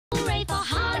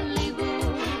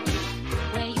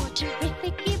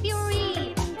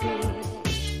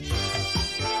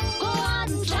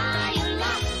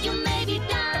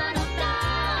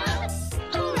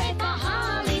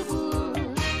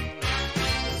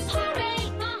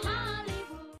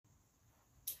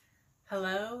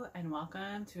Hello and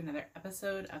welcome to another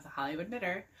episode of The Hollywood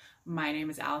Knitter. My name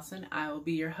is Allison. I will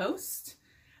be your host.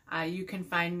 You can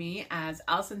find me as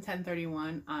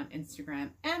Allison1031 on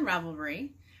Instagram and Ravelry.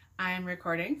 I am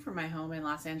recording from my home in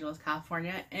Los Angeles,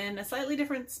 California in a slightly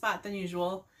different spot than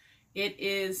usual. It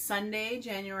is Sunday,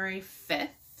 January 5th,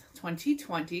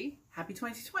 2020. Happy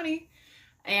 2020.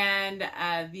 And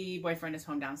the boyfriend is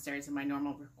home downstairs in my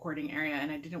normal recording area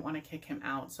and I didn't want to kick him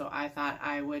out, so I thought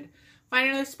I would find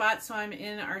another spot. So I'm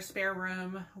in our spare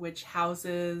room, which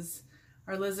houses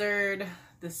our lizard,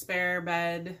 the spare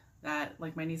bed that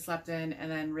like my niece slept in, and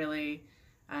then really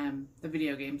the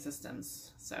video game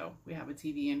systems. So we have a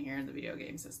TV in here and the video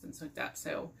game systems hooked up.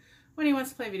 So when he wants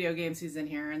to play video games, he's in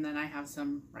here, and then I have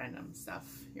some random stuff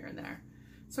here and there.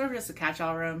 Sort of just a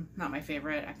catch-all room. Not my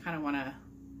favorite. I kind of want to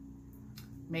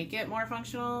make it more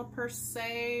functional per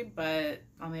se, but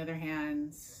on the other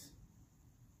hand,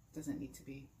 it doesn't need to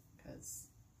be because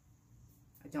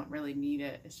I don't really need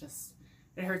it. It's just,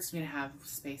 it hurts me to have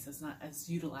space that's not as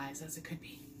utilized as it could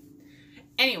be.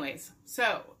 Anyways,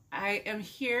 so I am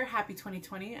here. Happy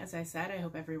 2020. As I said, I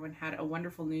hope everyone had a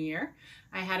wonderful new year.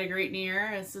 I had a great new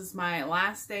year. This is my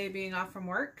last day being off from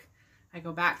work. I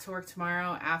go back to work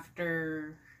tomorrow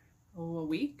after a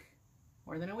week,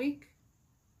 more than a week.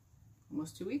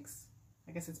 Almost 2 weeks.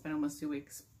 I guess it's been almost 2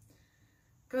 weeks.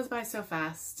 Goes by so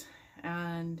fast,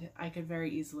 and I could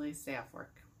very easily stay off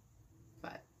work,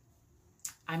 but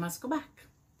I must go back.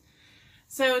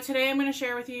 So today I'm going to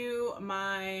share with you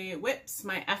my whips,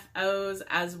 my FOs,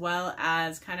 as well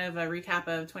as kind of a recap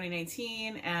of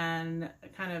 2019 and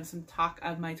kind of some talk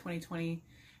of my 2020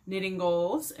 knitting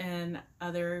goals and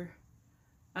other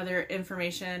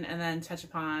information, and then touch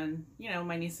upon, you know,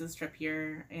 my niece's trip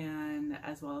here and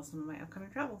as well as some of my upcoming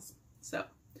travels. So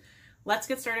let's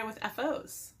get started with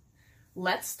FOs.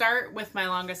 Let's start with my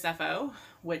longest FO,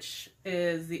 which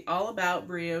is the All About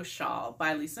Brioche Shawl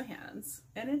by Lisa Hands,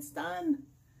 and it's done.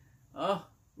 Oh,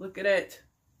 look at it.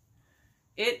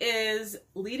 It is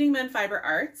Leading Men Fiber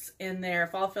Arts in their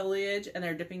Fall Foliage and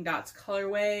their Dipping Dots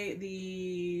colorway.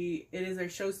 It is their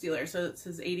show stealer, so it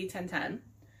says 80-10-10.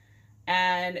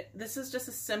 And this is just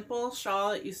a simple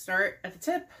shawl that you start at the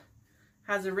tip.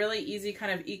 Has a really easy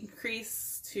kind of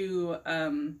increase to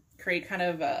create kind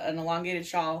of an elongated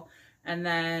shawl, and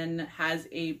then has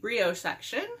a brioche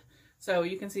section. So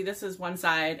you can see this is one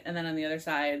side, and then on the other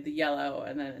side the yellow,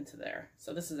 and then into there.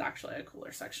 So this is actually a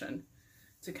cooler section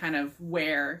to kind of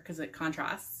wear because it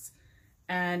contrasts.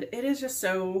 And it is just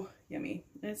so yummy.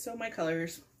 And it's so my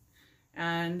colors.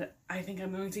 And I think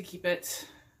I'm going to keep it.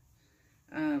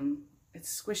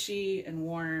 It's squishy and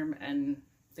warm, and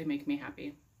they make me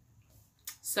happy.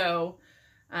 So,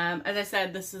 as I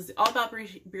said, this is All About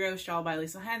Brioche Shawl by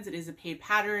Lisa Hands. It is a paid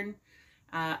pattern.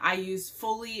 I used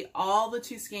fully all the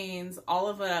 2 skeins, all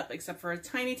of it up, except for a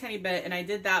tiny, tiny bit, and I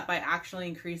did that by actually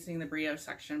increasing the brioche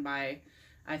section by,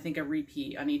 I think, a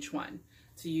repeat on each one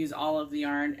to use all of the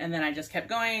yarn. And then I just kept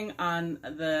going on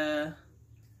the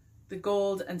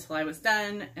gold until I was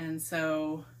done, and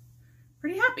so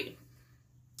pretty happy.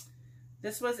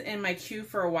 This was in my queue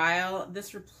for a while.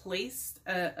 This replaced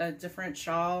a different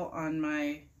shawl on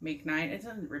my Make 9. It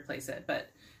doesn't replace it,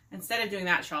 but instead of doing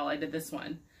that shawl, I did this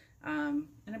one. And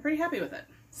I'm pretty happy with it.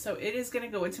 So it is going to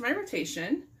go into my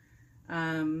rotation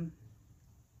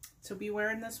to be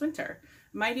wearing this winter.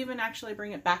 Might even actually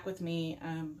bring it back with me.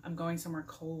 I'm going somewhere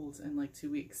cold in like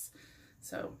 2 weeks.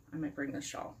 So I might bring this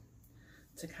shawl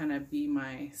to kind of be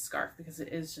my scarf, because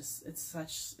it is just, it's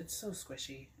so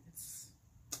squishy.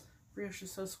 Brioche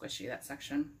is so squishy, that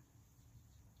section.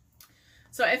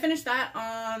 So I finished that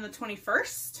on the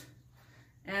 21st.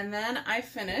 And then I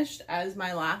finished, as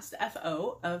my last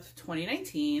FO of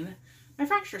 2019, my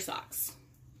Fracture socks.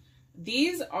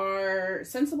 These are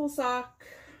Sensible Sock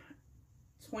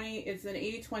 20, it's an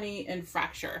 80-20 in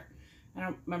Fracture. I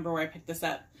don't remember where I picked this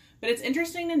up. But it's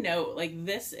interesting to note, like,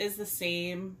 this is the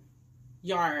same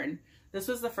yarn. This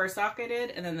was the first sock I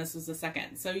did, and then this was the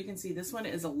second. So you can see this one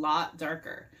is a lot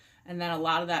darker. And then a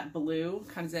lot of that blue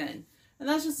comes in. And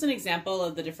that's just an example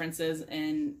of the differences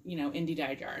in, you know, indie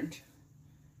dyed yarn.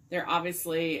 There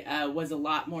obviously was a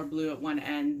lot more blue at one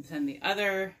end than the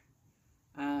other,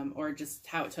 or just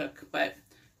how it took. But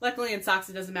luckily in socks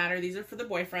it doesn't matter. These are for the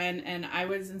boyfriend, and I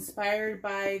was inspired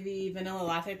by the Vanilla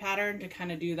Latte pattern to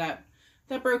kind of do that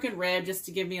broken rib, just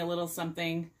to give me a little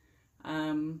something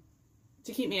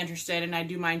to keep me interested. And I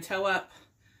do mine toe up.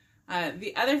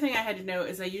 The other thing I had to note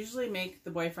is I usually make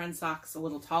the boyfriend socks a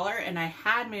little taller, and I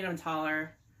had made them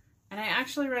taller, and I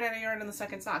actually ran out of yarn in the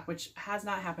second sock, which has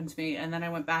not happened to me. And then I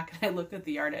went back and I looked at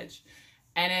the yardage,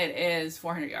 and it is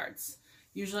 400 yards.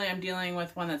 Usually I'm dealing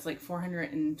with one that's like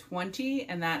 420,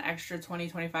 and that extra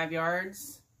 20-25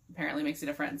 yards apparently makes a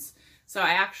difference. So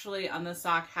I actually on this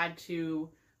sock had to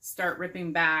start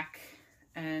ripping back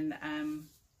and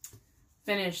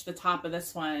finish the top of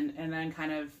this one and then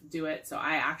kind of do it. So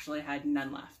I actually had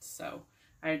none left. So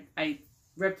I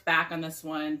ripped back on this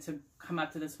one to come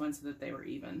up to this one so that they were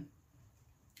even.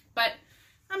 But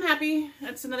I'm happy.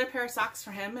 It's another pair of socks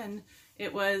for him, and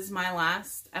it was my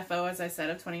last FO, as I said,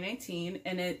 of 2019,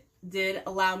 and it did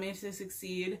allow me to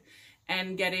succeed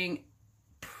in getting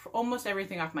almost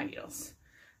everything off my needles.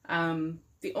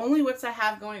 The only whips I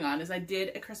have going on is I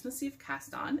did a Christmas Eve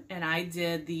cast on, and I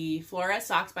did the Flores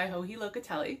socks by Joji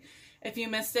Locatelli. If you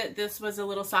missed it, this was a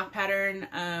little sock pattern,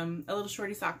 a little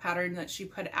shorty sock pattern that she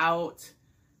put out,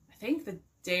 I think the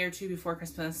day or two before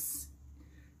Christmas,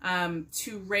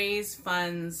 to raise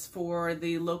funds for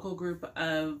the local group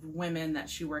of women that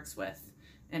she works with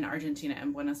in Argentina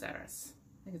and Buenos Aires.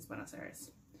 I think it's Buenos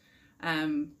Aires.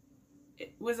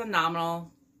 It was a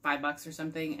nominal $5 or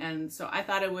something, and so I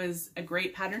thought it was a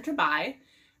great pattern to buy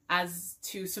as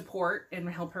to support and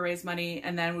help her raise money,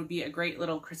 and then would be a great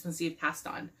little Christmas Eve cast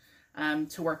on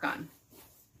to work on.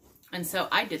 And so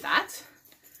I did that.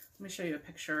 Let me show you a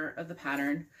picture of the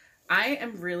pattern. I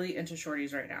am really into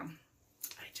shorties right now.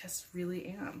 I just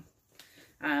really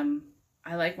am.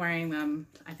 I like wearing them,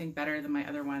 I think, better than my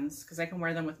other ones because I can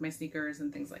wear them with my sneakers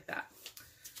and things like that.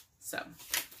 So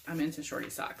I'm into shorty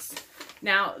socks.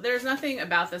 Now, there's nothing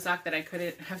about the sock that I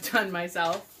couldn't have done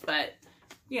myself, but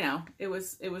you know, it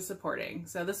was supporting.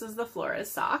 So this is the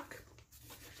Flores sock,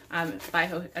 as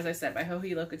I said, by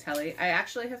Joji Locatelli. I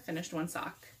actually have finished one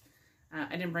sock.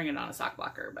 I didn't bring it on a sock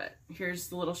blocker, but here's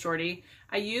the little shorty.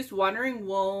 I used Wandering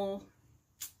Wool,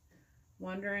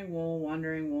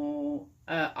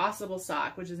 Ossable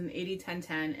sock, which is an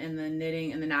 80-10-10 in the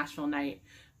knitting in the Nashville Night.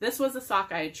 This was a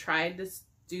sock I had tried to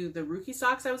do the Rookie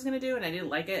socks I was going to do, and I didn't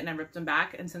like it, and I ripped them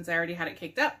back. And since I already had it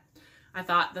caked up, I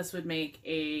thought this would make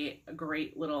a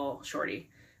great little shorty.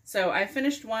 So I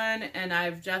finished one, and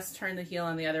I've just turned the heel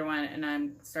on the other one, and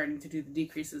I'm starting to do the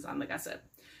decreases on the gusset.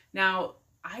 Now,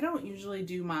 I don't usually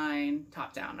do mine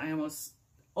top down. I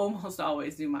almost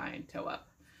always do mine toe up.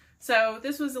 So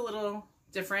this was a little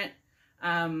different.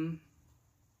 I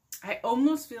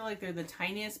almost feel like they're the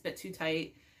tiniest bit too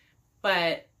tight,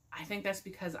 but I think that's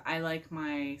because I like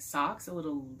my socks a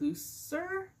little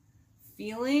looser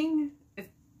feeling.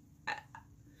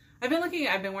 I've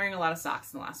been wearing a lot of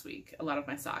socks in the last week, a lot of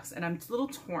my socks, and I'm a little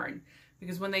torn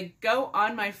because when they go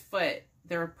on my foot,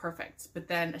 they're perfect. But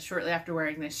then shortly after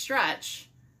wearing, they stretch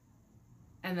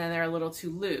and then they're a little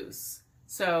too loose.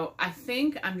 So I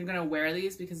think I'm going to wear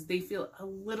these because they feel a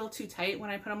little too tight when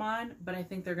I put them on, but I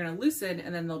think they're going to loosen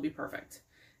and then they'll be perfect.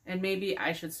 And maybe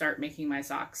I should start making my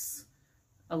socks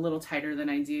a little tighter than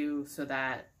I do so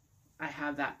that I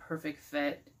have that perfect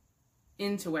fit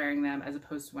into wearing them as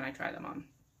opposed to when I try them on.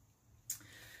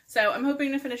 So I'm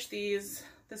hoping to finish these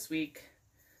this week.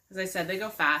 As I said, they go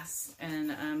fast,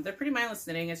 and they're pretty mindless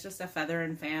knitting. It's just a feather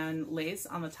and fan lace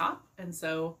on the top, and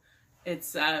so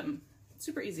it's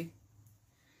super easy.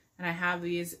 And I have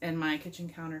these in my kitchen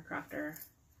counter crafter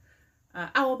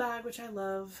owl bag, which I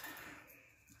love.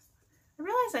 I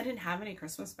realized I didn't have any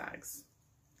Christmas bags.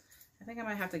 I think I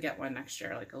might have to get one next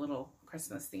year, like a little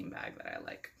Christmas theme bag that I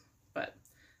like. But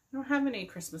I don't have any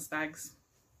Christmas bags.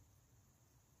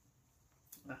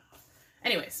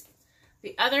 Anyways,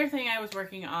 the other thing I was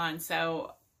working on,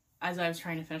 so as I was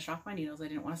trying to finish off my needles, I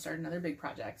didn't want to start another big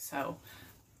project. So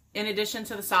in addition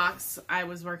to the socks, I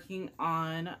was working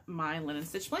on my linen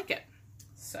stitch blanket.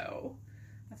 So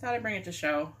I thought I'd bring it to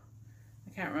show.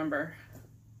 I can't remember.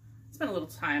 It's been a little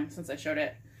time since I showed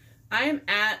it. I am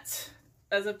at,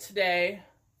 as of today,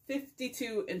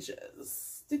 52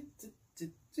 inches.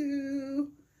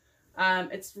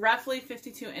 It's roughly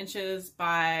 52 inches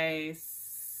by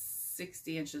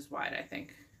 60 inches wide, I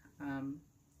think.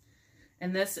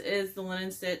 And this is the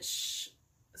linen stitch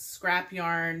scrap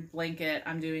yarn blanket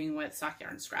I'm doing with sock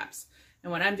yarn scraps.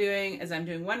 And what I'm doing is I'm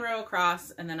doing one row across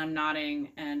and then I'm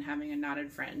knotting and having a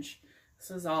knotted fringe.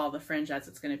 This is all the fringe as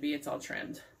it's going to be. It's all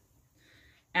trimmed.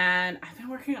 And I've been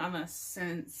working on this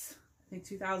since, I think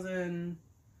 2000,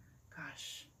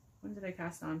 gosh, when did I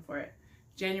cast on for it?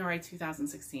 January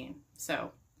 2016.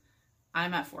 So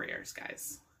I'm at 4 years,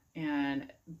 guys. And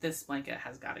this blanket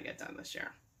has got to get done this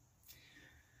year.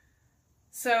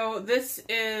 So this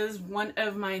is one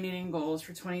of my knitting goals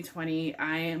for 2020.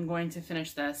 I am going to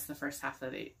finish this the first half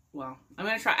of the, well, I'm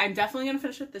definitely going to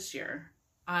finish it this year.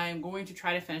 I'm going to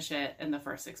try to finish it in the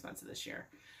first 6 months of this year.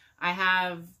 I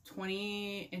have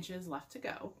 20 inches left to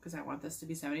go because I want this to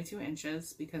be 72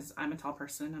 inches because I'm a tall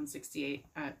person. I'm 68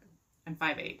 at I'm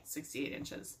 5'8", 68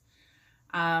 inches.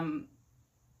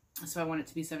 So I want it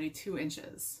to be 72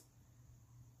 inches.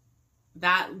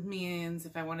 That means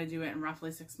if I want to do it in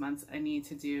roughly 6 months, I need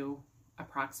to do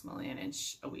approximately an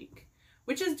inch a week,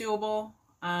 which is doable.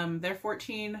 They're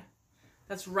 14,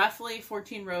 that's roughly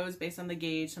 14 rows based on the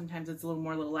gauge. Sometimes it's a little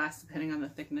more, a little less, depending on the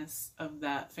thickness of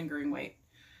that fingering weight.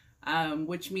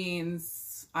 Which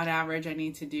means on average, I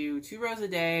need to do 2 rows a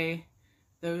day.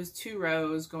 Those 2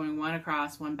 rows going one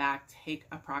across, one back take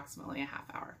approximately a half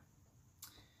hour.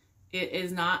 It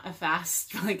is not a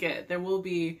fast blanket. There will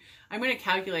be, I'm going to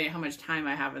calculate how much time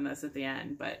I have in this at the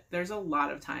end, but there's a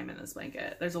lot of time in this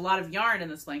blanket. There's a lot of yarn in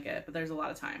this blanket, but there's a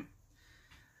lot of time.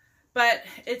 But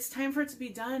it's time for it to be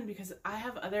done because I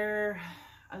have other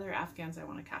Afghans I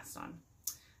want to cast on,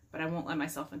 but I won't let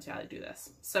myself until I do this.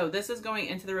 So this is going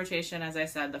into the rotation, as I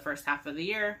said, the first half of the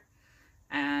year.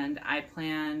 And I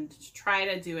planned to try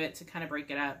to do it to kind of break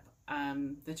it up,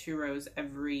 the 2 rows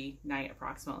every night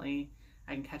approximately.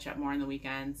 I can catch up more on the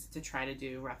weekends to try to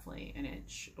do roughly an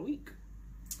inch a week.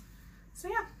 So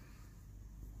yeah,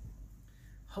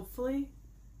 hopefully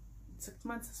in 6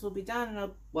 months this will be done.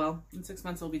 And well, in 6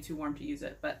 months it'll be too warm to use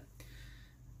it, but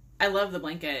I love the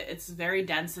blanket. It's very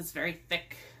dense, it's very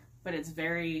thick, but it's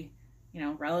very, you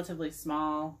know, relatively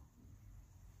small.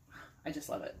 I just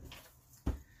love it.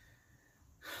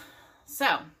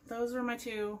 So those were my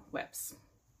 2 whips.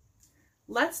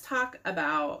 Let's talk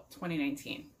about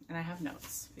 2019. And I have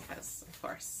notes because, of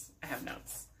course, I have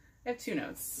notes. I have 2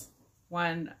 notes.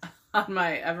 One on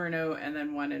my Evernote and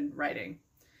then one in writing.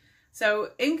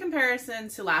 So in comparison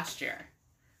to last year,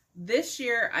 this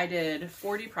year I did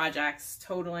 40 projects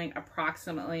totaling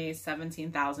approximately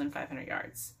 17,500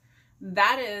 yards.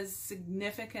 That is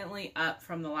significantly up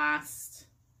from the last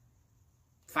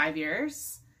 5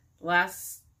 years.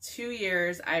 Last 2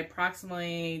 years, I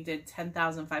approximately did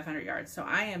 10,500 yards. So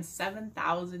I am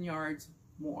 7,000 yards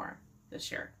more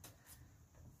this year.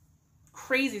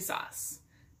 Crazy sauce.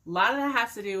 A lot of that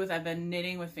has to do with I've been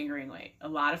knitting with fingering weight. A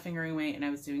lot of fingering weight, and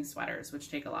I was doing sweaters, which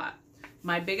take a lot.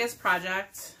 My biggest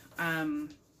project in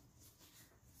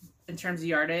terms of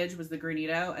yardage was the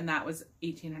Granito, and that was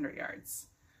 1,800 yards.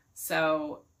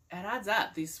 So it adds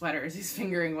up, these sweaters, these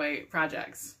fingering weight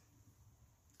projects.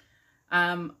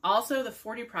 Also, the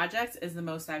 40 projects is the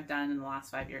most I've done in the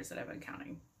last 5 years that I've been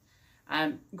counting.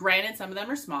 Granted, some of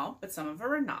them are small, but some of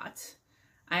them are not.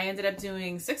 I ended up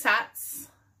doing 6 hats,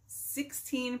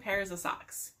 16 pairs of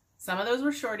socks. Some of those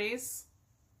were shorties.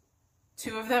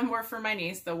 2 of them were for my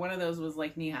niece, though one of those was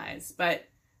like knee highs, but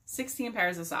 16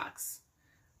 pairs of socks.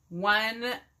 1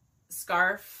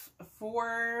 scarf,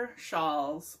 4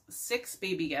 shawls, 6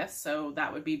 baby gifts. So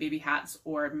that would be baby hats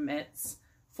or mitts,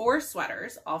 4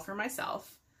 sweaters, all for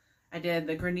myself. I did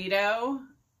the Granito,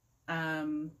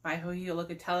 by Joji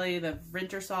Locatelli, the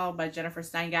Wintersol by Jennifer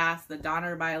Steingass, the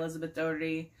Donner by Elizabeth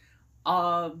Doherty,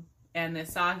 and the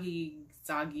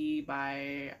Sagi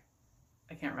by,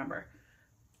 I can't remember.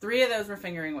 3 of those were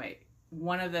fingering weight.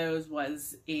 1 of those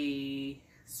was a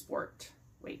sport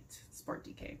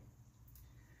DK.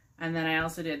 And then I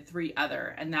also did 3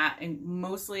 other, and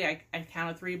mostly I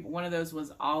counted 3, but one of those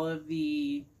was all of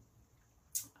the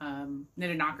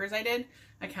knitted knockers I did.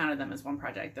 I counted them as one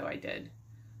project, though I did,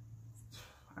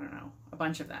 I don't know, a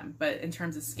bunch of them. But in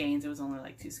terms of skeins, it was only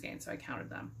like 2 skeins, so I counted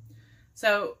them.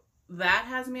 So that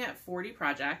has me at 40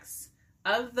 projects.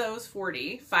 Of those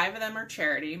 40, 5 of them are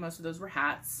charity. Most of those were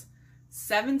hats.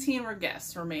 17 were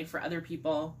gifts, were made for other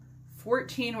people.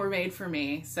 14 were made for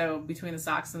me, so between the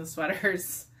socks and the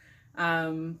sweaters.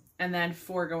 And then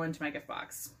 4 go into my gift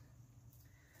box.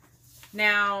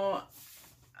 Now,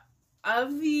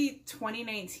 of the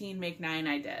 2019 Make 9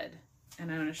 I did, and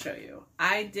I'm going to show you,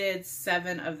 I did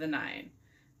 7 of the 9.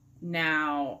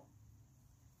 Now,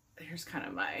 here's kind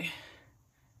of my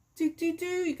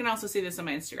you can also see this on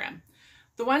my Instagram.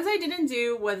 The ones I didn't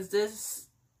do was this.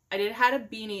 I had a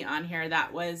beanie on here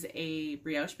that was a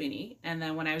brioche beanie, and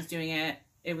then when I was doing it,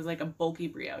 it was like a bulky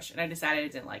brioche, and I decided I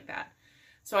didn't like that.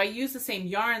 So I used the same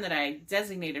yarn that I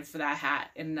designated for that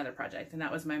hat in another project, and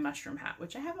that was my mushroom hat,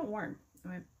 which I haven't worn. I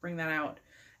might bring that out.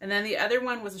 And then the other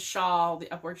one was a shawl,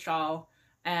 the upward shawl,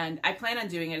 and I plan on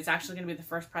doing it. It's actually going to be the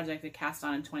first project I cast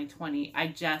on in 2020. I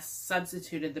just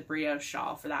substituted the brioche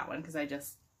shawl for that one because I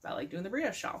just felt like doing the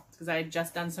brioche shawl because I had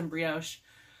just done some brioche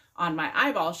on my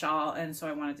eyeball shawl, and so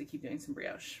I wanted to keep doing some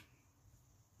brioche.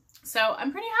 So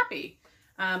I'm pretty happy.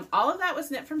 All of that was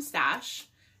knit from Stash.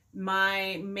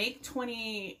 My Make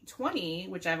 2020,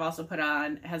 which I've also put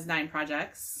on, has 9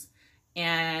 projects,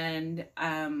 and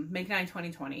Make 9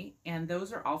 2020, and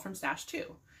those are all from Stash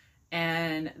too.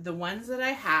 And the ones that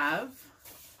I have,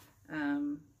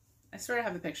 I sort of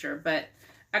have a picture, but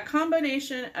a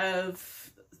combination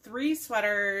of 3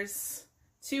 sweaters,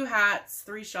 2 hats,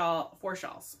 4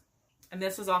 shawls. And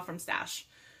this was all from Stash.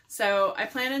 So I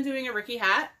plan on doing a Ricky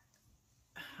hat.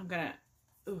 I'm gonna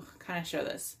kind of show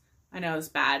this. I know it's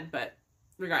bad, but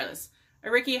regardless.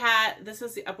 A Ricky hat. This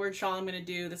is the upward shawl I'm gonna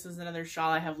do. This is another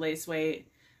shawl. I have lace weight.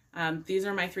 These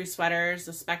are my 3 sweaters.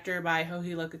 The Spectre by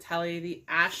Joji Locatelli. The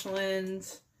Ashland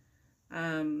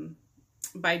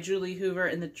by Julie Hoover.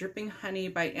 And the Dripping Honey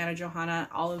by Anna Johanna.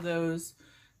 All of those.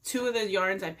 2 of the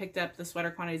yarns I picked up the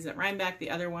sweater quantities at Rhinebeck.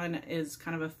 The other one is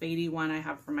kind of a fadey one I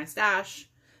have from my stash.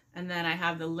 And then I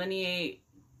have the Lineate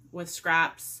with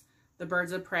scraps, the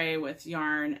Birds of Prey with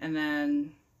yarn, and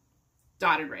then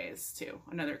Dotted Rays too.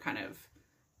 Another kind of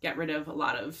get rid of a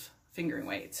lot of fingering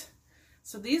weight.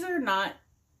 So these are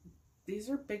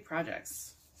big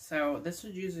projects. So this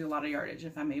would use a lot of yardage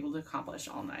if I'm able to accomplish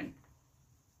all 9.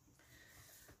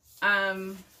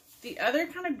 The other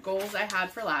kind of goals I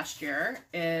had for last year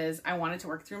is I wanted to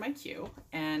work through my queue,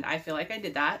 and I feel like I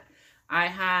did that. I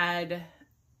had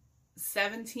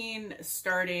 17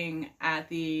 starting at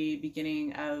the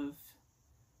beginning of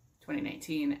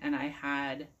 2019, and I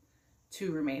had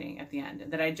 2 remaining at the end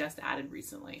that I just added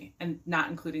recently, and not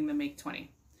including the Make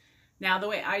 20. Now, the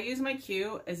way I use my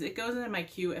queue is it goes into my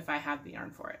queue if I have the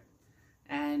yarn for it.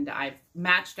 And I've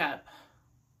matched up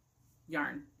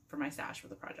yarn for my stash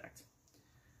with a project.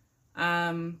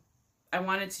 I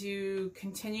wanted to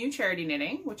continue charity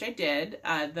knitting, which I did,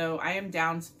 though I am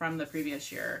down from the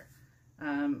previous year.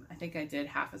 I think I did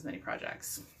half as many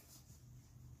projects.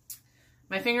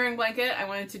 My fingering blanket, I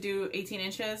wanted to do 18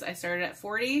 inches. I started at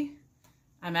 40.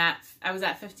 I was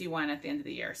at 51 at the end of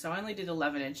the year, so I only did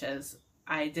 11 inches.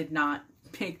 I did not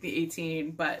make the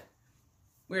 18, but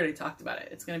we already talked about it.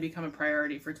 It's going to become a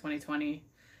priority for 2020.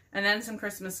 And then some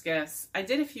Christmas gifts. I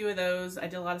did a few of those. I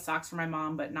did a lot of socks for my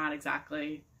mom, but not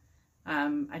exactly.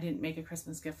 I didn't make a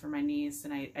Christmas gift for my niece,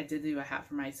 and I did do a hat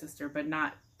for my sister, but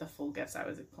not the full gifts I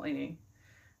was planning.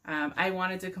 I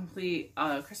wanted to complete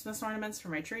Christmas ornaments for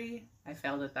my tree. I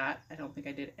failed at that. I don't think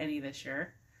I did any this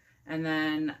year. And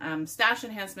then stash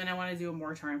enhancement, I want to do a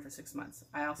moratorium for 6 months.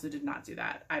 I also did not do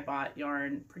that. I bought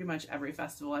yarn pretty much every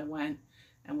festival I went,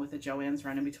 and with a Joann's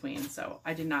run in between, so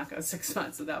I did not go 6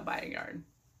 months without buying yarn.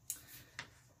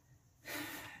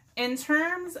 In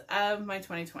terms of my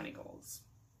 2020 goals,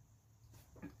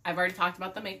 I've already talked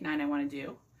about the Make 9 I want to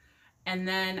do. And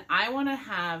then I want to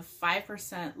have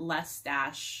 5% less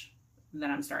stash than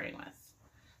I'm starting with.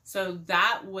 So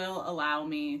that will allow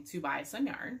me to buy some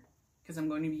yarn, because I'm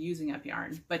going to be using up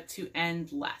yarn, but to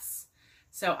end less.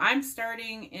 So I'm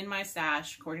starting in my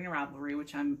stash, according to Ravelry,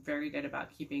 which I'm very good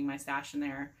about keeping my stash in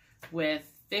there, with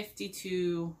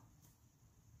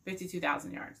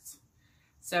 52,000 yards.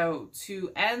 So to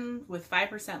end with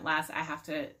 5% less, I have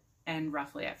to end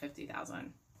roughly at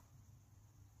 50,000.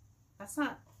 That's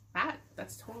not bad.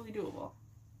 That's totally doable.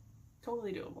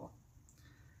 Totally doable.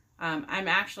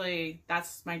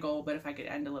 That's my goal, but if I could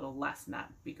end a little less than that,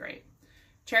 would be great.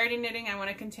 Charity knitting, I want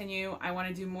to continue. I want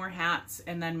to do more hats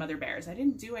and then mother bears. I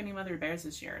didn't do any mother bears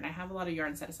this year, and I have a lot of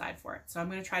yarn set aside for it. So I'm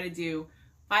going to try to do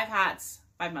 5 hats,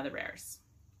 5 mother bears.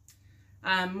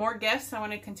 More gifts. I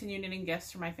want to continue knitting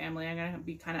gifts for my family. I'm going to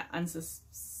be kind of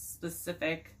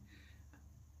unspecific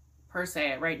per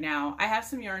se right now. I have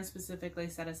some yarn specifically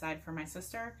set aside for my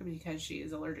sister because she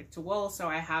is allergic to wool. So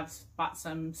I have bought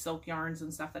some silk yarns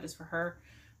and stuff that is for her.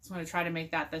 So I'm going to try to make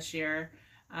that this year.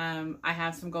 I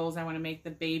have some goals. I want to make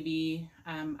the baby.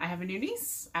 I have a new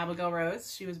niece, Abigail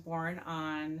Rose. She was born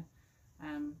on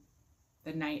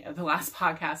the night of the last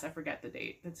podcast. I forget the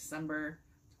date. The December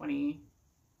 22nd,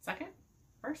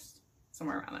 1st,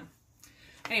 somewhere around there.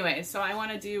 Anyway, so I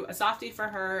want to do a softie for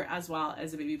her as well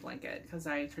as a baby blanket because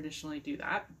I traditionally do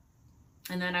that.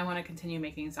 And then I want to continue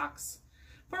making socks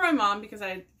for my mom because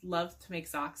I love to make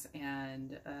socks,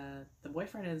 and the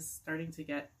boyfriend is starting to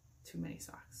get too many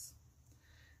socks.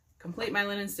 Complete my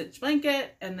linen stitch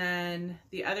blanket. And then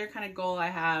the other kind of goal I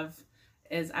have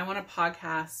is I want to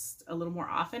podcast a little more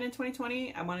often in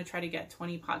 2020. I want to try to get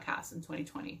 20 podcasts in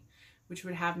 2020, which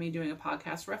would have me doing a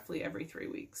podcast roughly every 3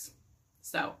 weeks.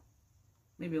 So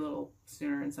maybe a little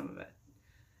sooner in some of it.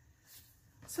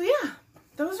 So yeah,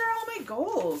 those are all my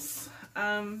goals.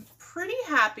 Pretty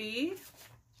happy.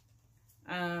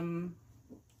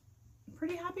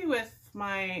 Pretty happy with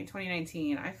my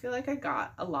 2019. I feel like I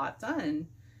got a lot done.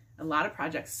 A lot of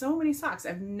projects, so many socks.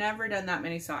 I've never done that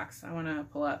many socks. I want to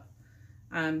pull up.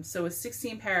 So with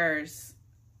 16 pairs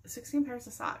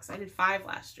of socks. I did 5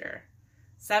 last year,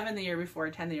 7 the year before,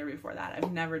 10 the year before that.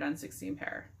 I've never done 16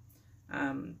 pair.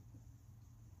 And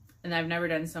I've never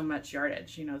done so much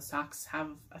yardage. You know, socks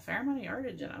have a fair amount of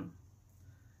yardage in them.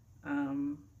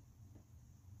 Yeah,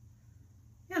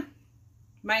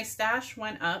 my stash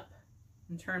went up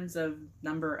in terms of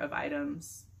number of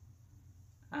items.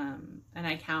 And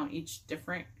I count each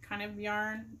different kind of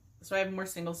yarn. So I have more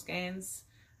single skeins.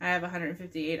 I have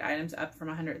 158 items, up from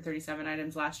 137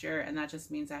 items last year, and that just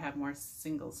means I have more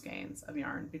single skeins of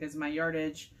yarn because my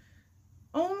yardage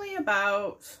only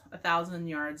about 1,000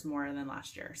 yards more than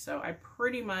last year. So I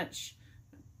pretty much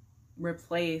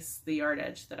replaced the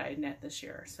yardage that I knit this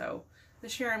year. So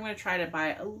this year I'm going to try to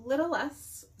buy a little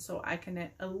less so I can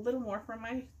knit a little more from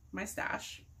my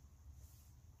stash.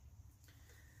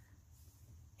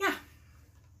 Yeah.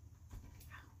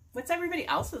 What's everybody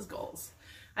else's goals?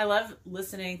 I love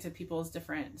listening to people's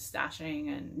different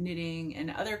stashing and knitting and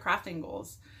other crafting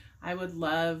goals. I would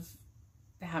love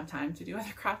to have time to do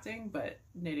other crafting, but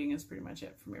knitting is pretty much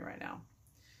it for me right now.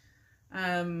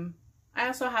 I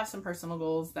also have some personal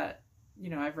goals that, you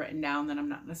know, I've written down that I'm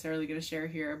not necessarily going to share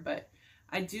here, but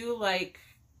I do like,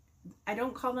 I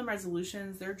don't call them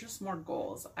resolutions. They're just more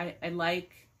goals. I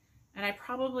like, and I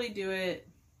probably do it,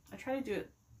 I try to do it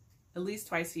at least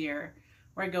twice a year,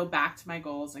 where I go back to my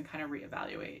goals and kind of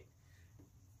reevaluate.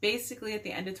 Basically, at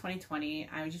the end of 2020,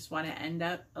 I just want to end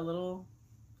up a little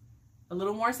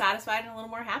more satisfied and a little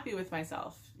more happy with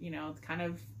myself. You know, kind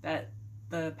of that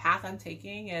the path I'm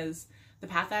taking is the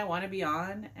path that I want to be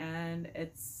on, and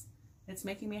it's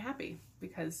making me happy,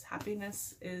 because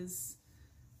happiness is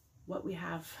what we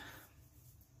have.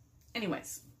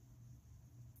 Anyways,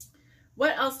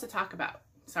 what else to talk about?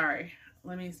 Sorry,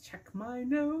 let me check my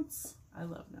notes. I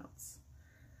love notes.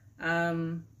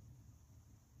 So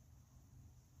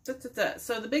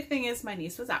the big thing is my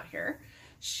niece was out here.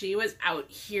 She was out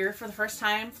here for the first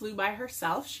time, flew by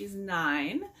herself. She's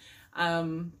 9.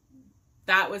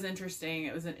 That was interesting.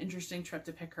 It was an interesting trip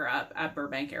to pick her up at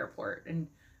Burbank Airport. And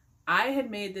I had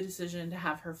made the decision to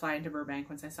have her fly into Burbank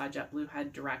once I saw JetBlue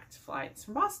had direct flights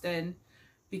from Boston,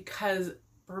 because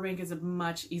Burbank is a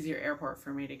much easier airport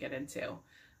for me to get into.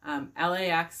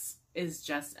 LAX is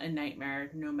just a nightmare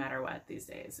no matter what these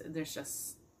days.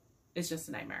 It's just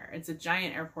a nightmare. It's a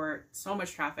giant airport, so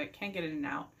much traffic, can't get in and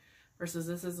out, versus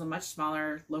this is a much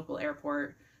smaller local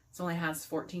airport. It only has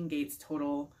 14 gates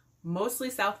total, mostly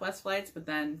Southwest flights, but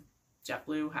then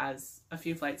JetBlue has a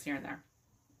few flights here and there.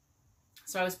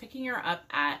 So I was picking her up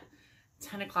at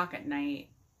 10 o'clock at night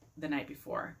the night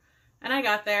before. And I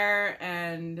got there,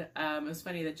 and it was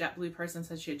funny, the JetBlue person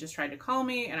said she had just tried to call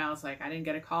me, and I was like, I didn't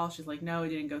get a call. She's like, no, it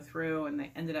didn't go through, and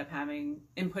they ended up having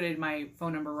inputted my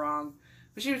phone number wrong.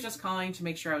 But she was just calling to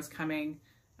make sure I was coming.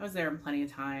 I was there in plenty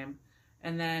of time.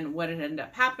 And then what had ended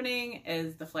up happening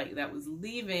is the flight that was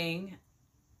leaving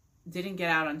didn't get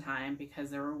out on time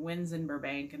because there were winds in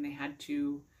Burbank, and they had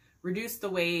to reduce the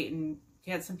wait and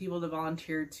get some people to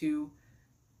volunteer to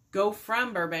go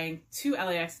from Burbank to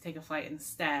LAX to take a flight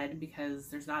instead, because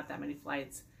there's not that many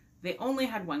flights. They only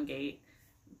had one gate.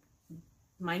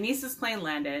 My niece's plane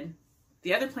landed.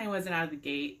 The other plane wasn't out of the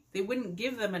gate. They wouldn't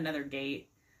give them another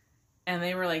gate. And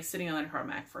they were like sitting on the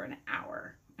tarmac for an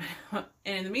hour. And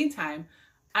in the meantime,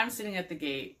 I'm sitting at the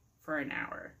gate for an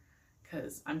hour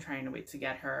because I'm trying to wait to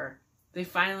get her. They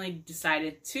finally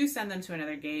decided to send them to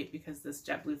another gate because this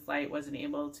JetBlue flight wasn't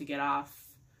able to get off.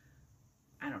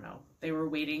 I don't know. They were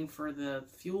waiting for the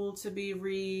fuel to be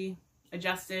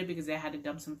readjusted because they had to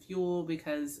dump some fuel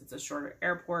because it's a shorter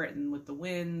airport and with the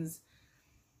winds.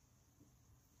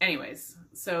 Anyways,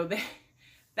 so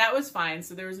that was fine.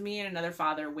 So there was me and another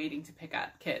father waiting to pick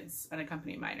up kids,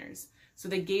 unaccompanied minors. So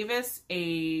they gave us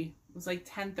it was like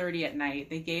 10:30 at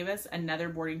night. They gave us another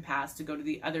boarding pass to go to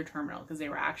the other terminal because they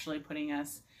were actually putting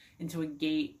us into a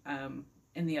gate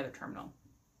in the other terminal,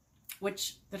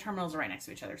 which the terminals are right next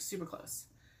to each other, super close.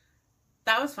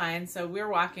 That was fine. So we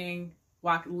were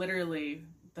literally,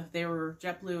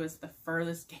 JetBlue is the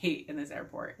furthest gate in this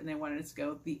airport, and they wanted us to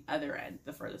go the other end,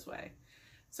 the furthest way.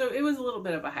 So it was a little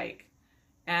bit of a hike.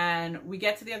 And we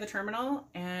get to the other terminal,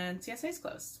 and TSA's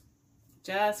closed.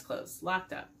 Just closed,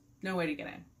 locked up, no way to get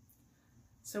in.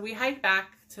 So we hike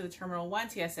back to the Terminal 1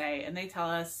 TSA, and they tell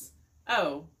us,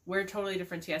 oh, we're totally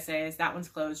different TSAs. That one's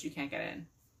closed. You can't get in.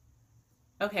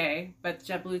 Okay, but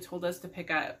JetBlue told us to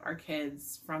pick up our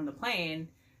kids from the plane.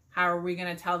 How are we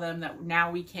going to tell them that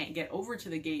now we can't get over to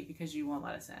the gate because you won't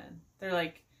let us in? They're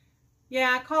like,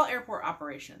 yeah, call airport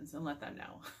operations and let them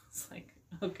know. It's like,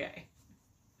 okay.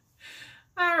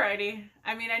 Alrighty.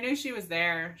 I mean, I knew she was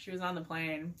there. She was on the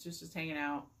plane. She was just hanging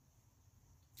out.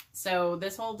 So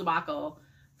this whole debacle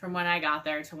from when I got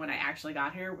there to when I actually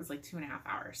got here was like 2.5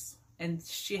 hours. And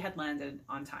she had landed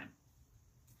on time.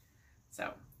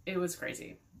 So it was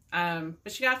crazy.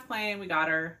 But she got off the plane. We got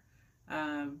her.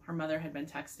 Her mother had been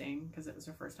texting because it was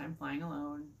her first time flying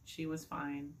alone. She was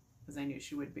fine, because I knew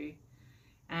she would be.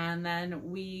 And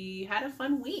then we had a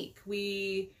fun week.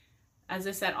 We, as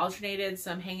I said, alternated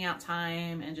some hangout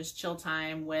time and just chill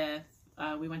time with,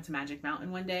 we went to Magic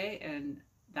Mountain one day, and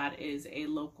that is a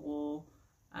local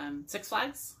Six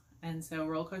Flags. And so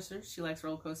roller coasters, she likes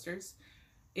roller coasters.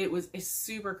 It was a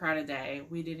super crowded day.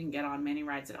 We didn't get on many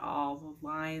rides at all. The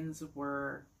lines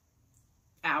were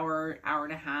hour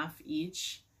and a half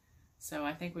each. So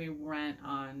I think we went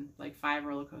on like 5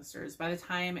 roller coasters. By the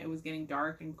time it was getting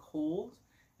dark and cold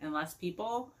and less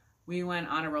people, we went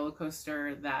on a roller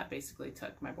coaster that basically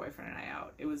took my boyfriend and I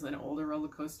out. It was an older roller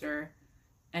coaster,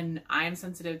 and I am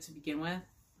sensitive to begin with,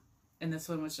 and this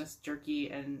one was just jerky,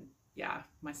 and yeah,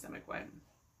 my stomach went.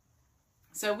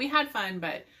 So we had fun,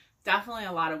 but definitely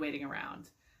a lot of waiting around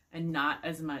and not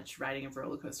as much riding of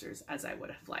roller coasters as I would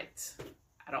have liked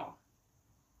at all.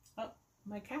 Oh,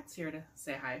 my cat's here to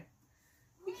say hi.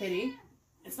 Hey, kitty.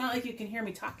 It's not like you can hear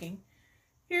me talking.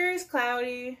 Here's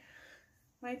Cloudy,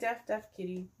 my deaf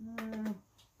kitty.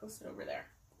 Go sit over there.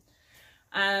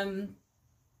 And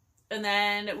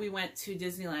then we went to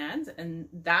Disneyland, and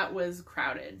that was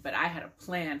crowded, but I had a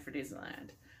plan for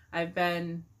Disneyland. I've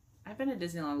been to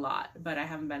Disneyland a lot, but I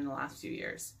haven't been in the last few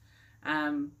years.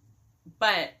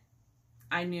 But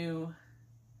I knew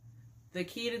the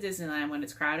key to Disneyland when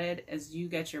it's crowded is you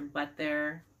get your butt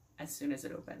there as soon as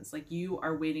it opens. Like, you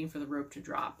are waiting for the rope to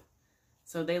drop.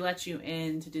 So they let you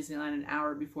into Disneyland an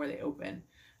hour before they open,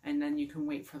 and then you can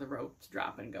wait for the rope to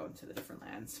drop and go into the different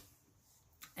lands.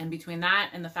 And between that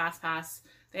and the Fast Pass,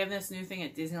 they have this new thing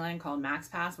at Disneyland called Max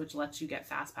Pass, which lets you get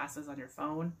Fast Passes on your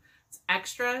phone. It's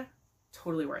extra,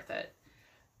 totally worth it.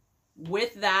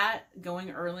 With that,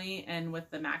 going early and with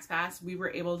the Max Pass, we were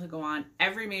able to go on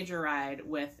every major ride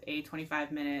with a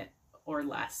 25-minute or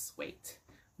less wait.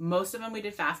 Most of them we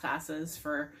did Fast Passes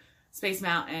for Space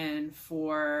Mountain,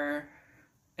 for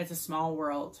It's a Small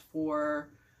World, for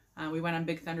we went on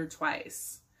Big Thunder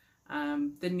twice.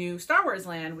 The new Star Wars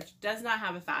land, which does not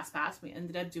have a Fast Pass, we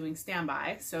ended up doing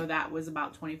standby, so that was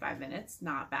about 25 minutes.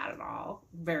 Not bad at all.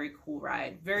 Very cool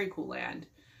ride. Very cool land.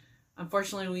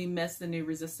 Unfortunately, we missed the new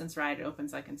Resistance ride. It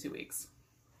opens like in 2 weeks.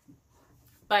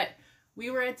 But we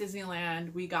were at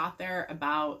Disneyland. We got there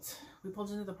we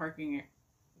pulled into the parking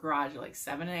garage at like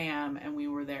 7 a.m. and we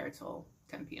were there till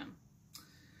 10 p.m.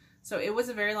 So it was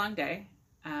a very long day.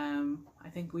 I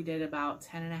think we did about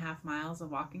 10.5 miles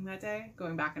of walking that day,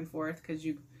 going back and forth, because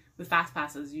with Fast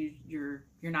Passes, you're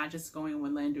not just going in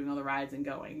one lane, doing all the rides and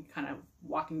going, kind of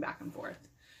walking back and forth.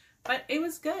 But it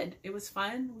was good. It was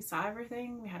fun. We saw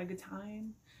everything. We had a good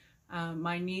time.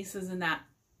 My niece is in that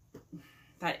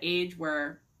age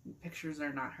where pictures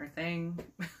are not her thing.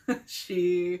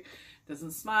 She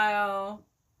doesn't smile,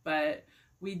 but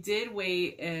we did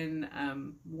wait in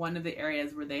one of the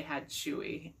areas where they had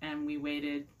Chewie, and we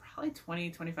waited probably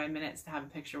 20-25 minutes to have a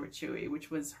picture with Chewie, which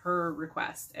was her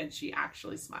request, and she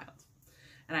actually smiled.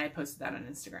 And I posted that on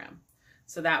Instagram.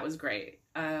 So that was great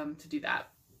to do that.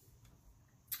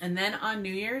 And then on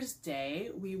New Year's Day,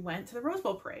 we went to the Rose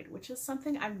Bowl Parade, which is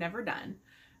something I've never done.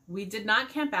 We did not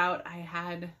camp out. I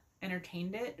had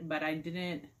entertained it, but I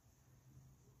didn't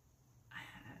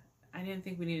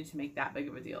think we needed to make that big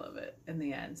of a deal of it in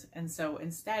the end. And so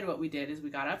instead what we did is we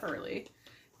got up early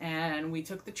and we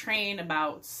took the train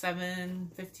about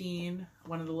 7:15,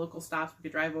 one of the local stops we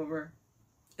could drive over,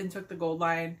 and took the Gold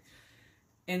Line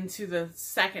into the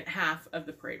second half of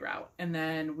the parade route. And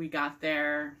then we got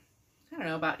there, I don't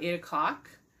know, about 8 o'clock,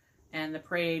 and the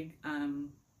parade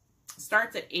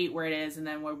starts at 8 where it is, and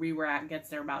then where we were at gets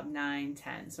there about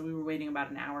 9-10. So we were waiting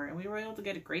about an hour, and we were able to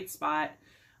get a great spot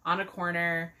on a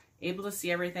corner, able to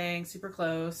see everything super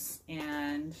close,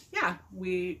 and yeah,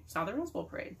 we saw the Rose Bowl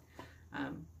Parade.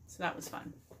 So that was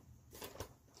fun.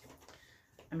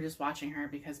 I'm just watching her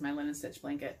because my linen stitch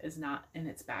blanket is not in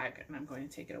its bag, and I'm going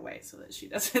to take it away so that she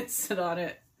doesn't sit on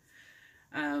it.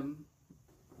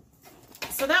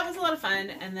 So that was a lot of fun.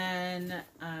 And then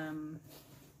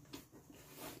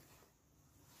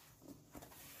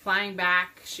flying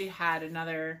back, she had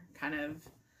another kind of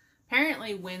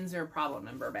apparently winds are a problem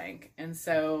in Burbank. And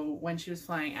so when she was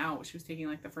flying out, she was taking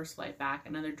like the first flight back,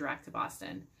 another direct to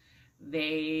Boston.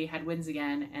 They had winds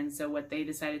again. And so what they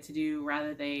decided to do,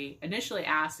 rather, they initially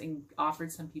asked and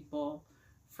offered some people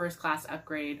first class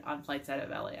upgrade on flights out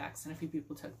of LAX. And a few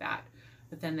people took that.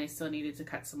 But then they still needed to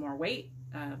cut some more weight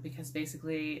because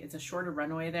basically it's a shorter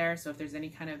runway there. So if there's any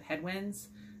kind of headwinds,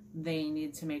 they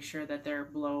need to make sure that they're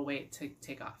below weight to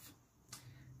take off.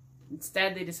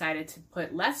 Instead, they decided to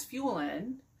put less fuel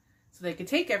in so they could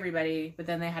take everybody, but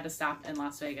then they had to stop in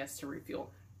Las Vegas to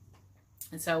refuel.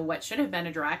 And so what should have been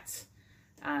a direct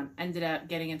Ended up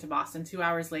getting into Boston 2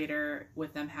 hours later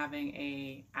with them having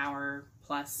a hour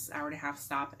and a half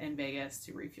stop in Vegas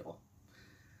to refuel.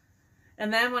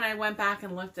 And then when I went back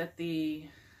and looked at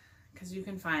because you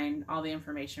can find all the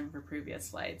information for previous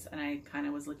flights, and I kind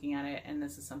of was looking at it, and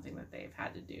this is something that they've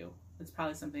had to do. It's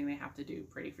probably something they have to do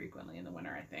pretty frequently in the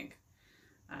winter, I think,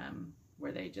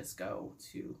 where they just go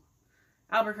to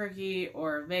Albuquerque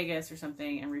or Vegas or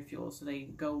something and refuel. So they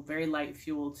go very light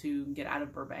fuel to get out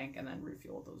of Burbank and then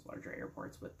refuel those larger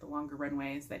airports with the longer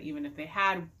runways that even if they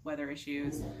had weather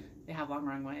issues, they have long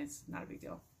runways. Not a big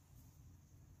deal.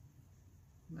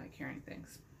 I'm not carrying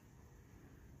things.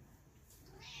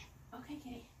 Okay,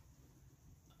 Kitty.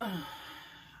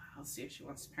 I'll see if she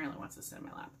apparently wants to sit in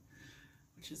my lap,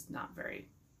 which is not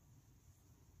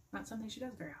something she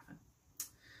does very often.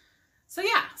 So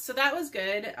yeah, so that was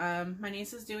good. My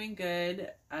niece is doing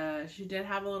good. She did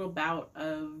have a little bout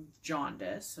of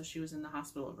jaundice, so she was in the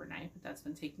hospital overnight, but that's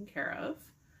been taken care of.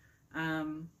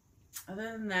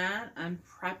 Other than that, I'm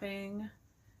prepping.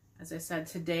 As I said,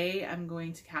 today I'm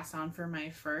going to cast on for my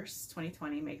first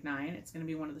 2020 Make 9. It's going to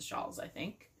be one of the shawls, I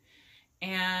think.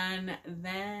 And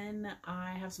then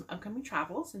I have some upcoming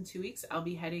travels. In 2 weeks, I'll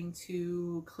be heading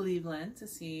to Cleveland to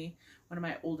see one of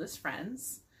my oldest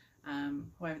friends,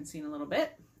 who I haven't seen in a little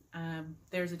bit.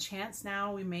 There's a chance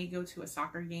now we may go to a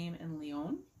soccer game in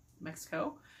León,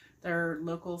 Mexico. Their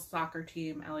local soccer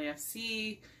team,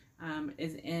 LAFC,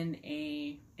 is in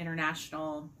a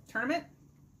international tournament,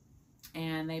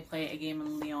 and they play a game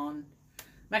in León,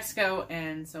 Mexico,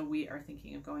 and so we are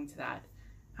thinking of going to that.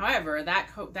 However,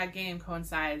 that game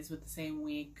coincides with the same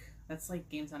week. That's like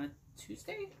games on a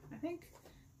Tuesday, I think,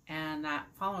 and that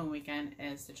following weekend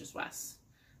is Stitches West.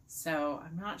 So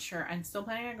I'm not sure. I'm still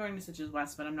planning on going to Stitches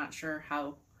West, but I'm not sure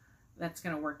how that's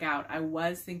going to work out. I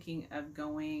was thinking of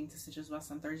going to Stitches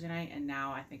West on Thursday night, and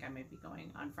now I think I may be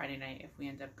going on Friday night if we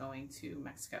end up going to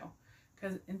Mexico.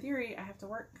 Because in theory, I have to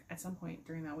work at some point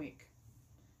during that week.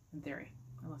 In theory,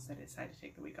 unless I decide to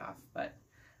take the week off. But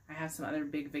I have some other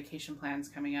big vacation plans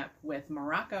coming up with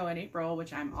Morocco in April,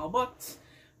 which I'm all booked.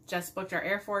 Just booked our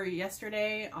air for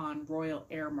yesterday on Royal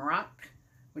Air Morocco,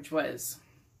 which was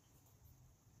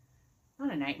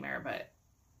not a nightmare, but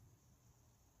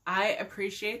I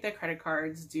appreciate that credit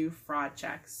cards do fraud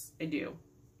checks. I do.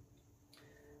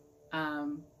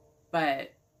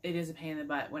 But it is a pain in the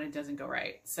butt when it doesn't go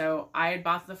right. So I had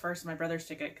bought the first of my brother's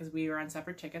ticket because we were on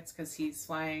separate tickets because he's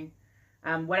flying.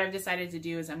 What I've decided to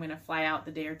do is I'm going to fly out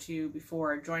the day or two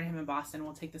before, join him in Boston.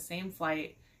 We'll take the same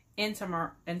flight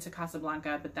into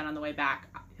Casablanca, but then on the way back,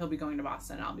 he'll be going to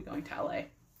Boston and I'll be going to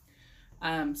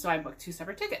LA. So I booked 2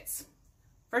 separate tickets.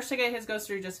 First ticket, his goes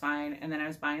through just fine, and then I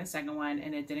was buying a second one,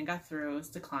 and it didn't go through. It was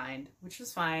declined, which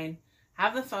was fine.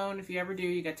 Have the phone. If you ever do,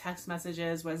 you get text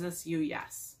messages. Was this you?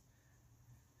 Yes.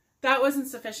 That wasn't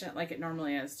sufficient like it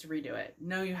normally is to redo it.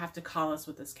 No, you have to call us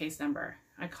with this case number.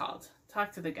 I called.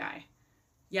 Talked to the guy.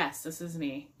 Yes, this is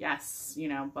me. Yes,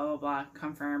 blah, blah, blah,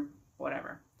 confirm,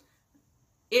 whatever.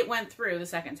 It went through the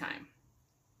second time.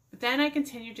 But then I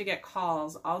continued to get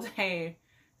calls all day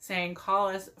saying, call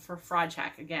us for fraud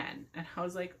check again. And I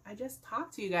was like, I just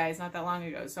talked to you guys not that long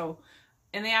ago. So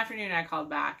in the afternoon, I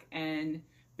called back, and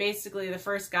basically the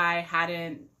first guy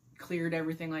hadn't cleared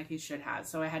everything like he should have.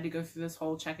 So I had to go through this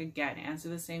whole check again, answer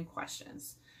the same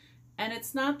questions. And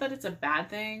it's not that it's a bad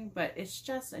thing, but it's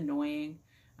just annoying.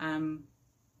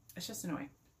 It's just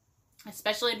annoying.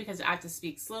 Especially because I have to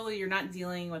speak slowly. You're not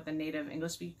dealing with a native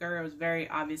English speaker. I was very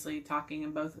obviously talking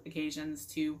in both occasions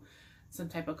to some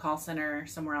type of call center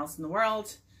somewhere else in the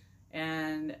world,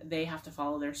 and they have to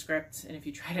follow their script. And if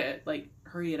you try to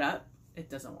hurry it up, it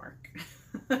doesn't work.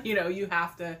 You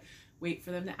have to wait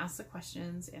for them to ask the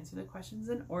questions, answer the questions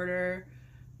in order,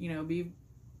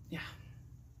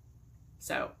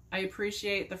 So I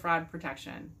appreciate the fraud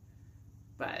protection,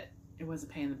 but it was a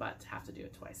pain in the butt to have to do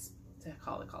it twice, to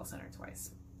call the call center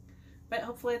twice. But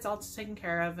hopefully it's all taken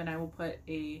care of, and I will put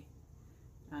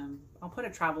I'll put a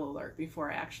travel alert before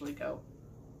I actually go.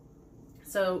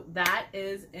 So that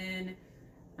is in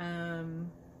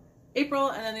April,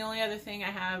 and then the only other thing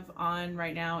I have on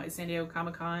right now is San Diego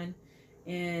Comic-Con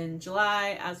in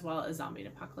July, as well as Zombie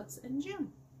Apocalypse in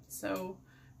June. So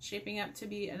shaping up to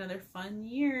be another fun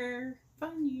year. I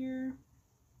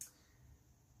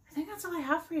think that's all I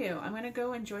have for you. I'm going to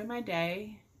go enjoy my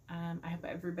day. I hope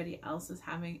everybody else is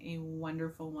having a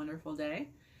wonderful, wonderful day.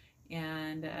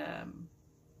 And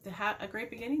to have a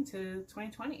great beginning to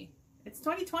 2020. It's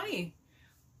 2020.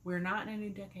 We're not in a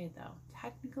new decade, though.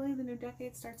 Technically, the new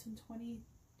decade starts in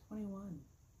 2021.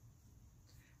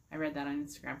 I read that on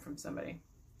Instagram from somebody.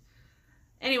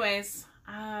 Anyways,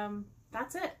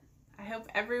 that's it. I hope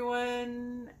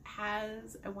everyone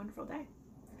has a wonderful day.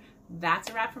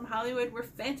 That's a wrap from Hollywood, where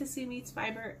fantasy meets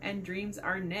fiber and dreams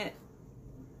are knit.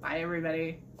 Bye,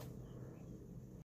 everybody.